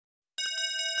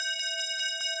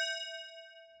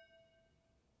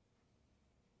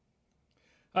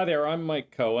Hi there, I'm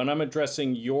Mike Coe, and I'm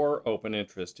addressing your open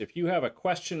interest. If you have a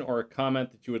question or a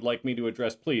comment that you would like me to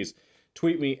address, please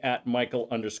tweet me at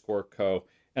Michael_Coe,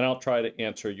 and I'll try to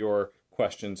answer your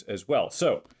questions as well.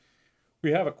 So,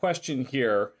 we have a question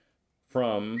here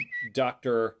from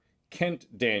Dr. Kent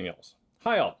Daniels.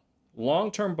 Hi all,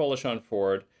 long-term bullish on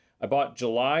Ford. I bought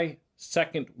July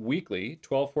 2nd weekly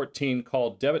 1214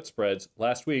 call debit spreads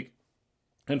last week,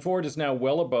 and Ford is now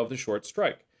well above the short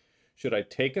strike. Should I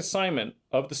take assignment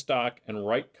of the stock and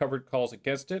write covered calls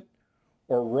against it,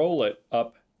 or roll it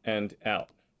up and out?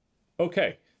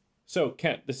 Okay, so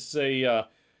Kent, this is an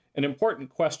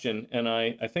important question, and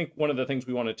I think one of the things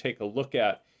we want to take a look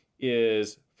at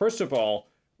is, first of all,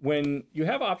 when you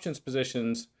have options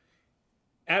positions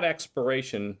at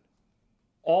expiration,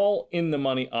 all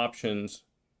in-the-money options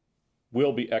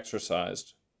will be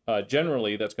exercised.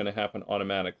 Generally, that's going to happen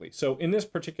automatically. So in this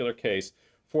particular case,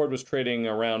 Ford was trading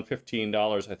around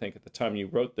 $15, I think, at the time you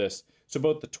wrote this. So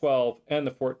both the 12 and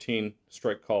the 14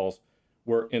 strike calls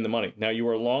were in the money. Now, you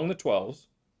were long the 12s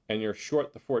and you're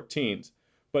short the 14s,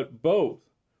 but both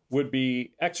would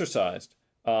be exercised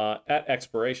at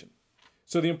expiration.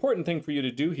 So the important thing for you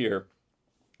to do here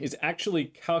is actually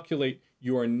calculate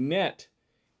your net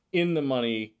in the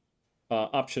money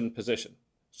option position.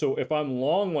 So if I'm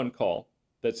long one call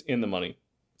that's in the money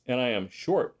and I am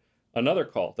short another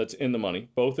call that's in the money,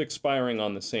 both expiring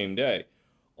on the same day,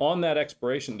 on that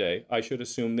expiration day, I should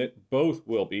assume that both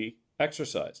will be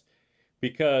exercised,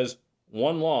 because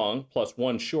one long plus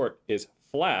one short is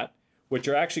flat. What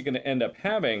you're actually going to end up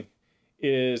having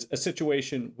is a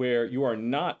situation where you are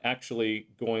not actually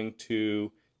going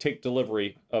to take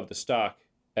delivery of the stock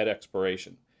at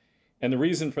expiration. And the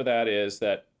reason for that is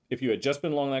that if you had just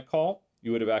been long that call,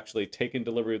 you would have actually taken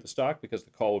delivery of the stock because the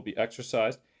call would be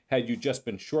exercised. Had you just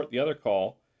been short the other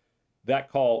call, that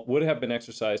call would have been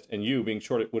exercised, and you, being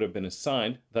short it, would have been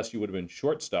assigned. Thus, you would have been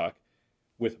short stock.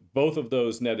 With both of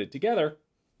those netted together,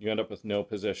 you end up with no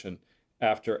position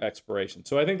after expiration.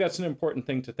 So I think that's an important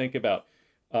thing to think about.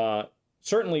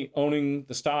 Certainly, owning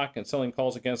the stock and selling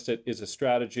calls against it is a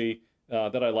strategy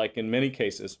that I like in many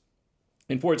cases.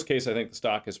 In Ford's case, I think the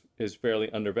stock is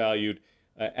fairly undervalued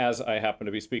as I happen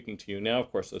to be speaking to you now. Of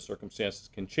course, those circumstances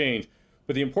can change.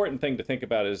 But the important thing to think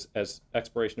about is, as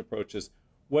expiration approaches,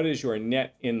 what is your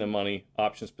net in the money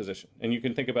options position? And you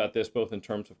can think about this both in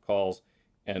terms of calls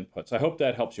and puts. I hope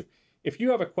that helps you. If you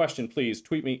have a question, please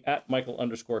tweet me at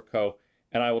Michael_Coe,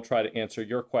 and I will try to answer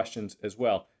your questions as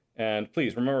well. And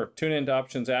please remember, tune in to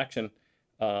Options Action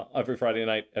every Friday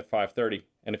night at 5:30.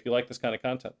 And if you like this kind of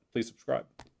content, please subscribe.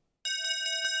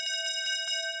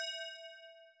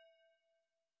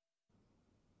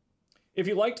 If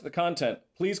you liked the content,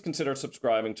 please consider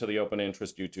subscribing to the Open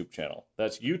Interest YouTube channel.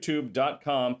 That's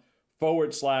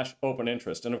youtube.com/open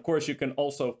interest. And of course, you can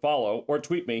also follow or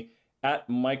tweet me at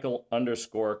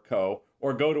Michael_Coe,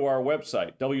 or go to our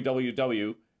website,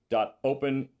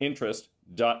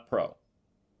 www.openinterest.pro.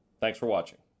 Thanks for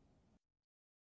watching.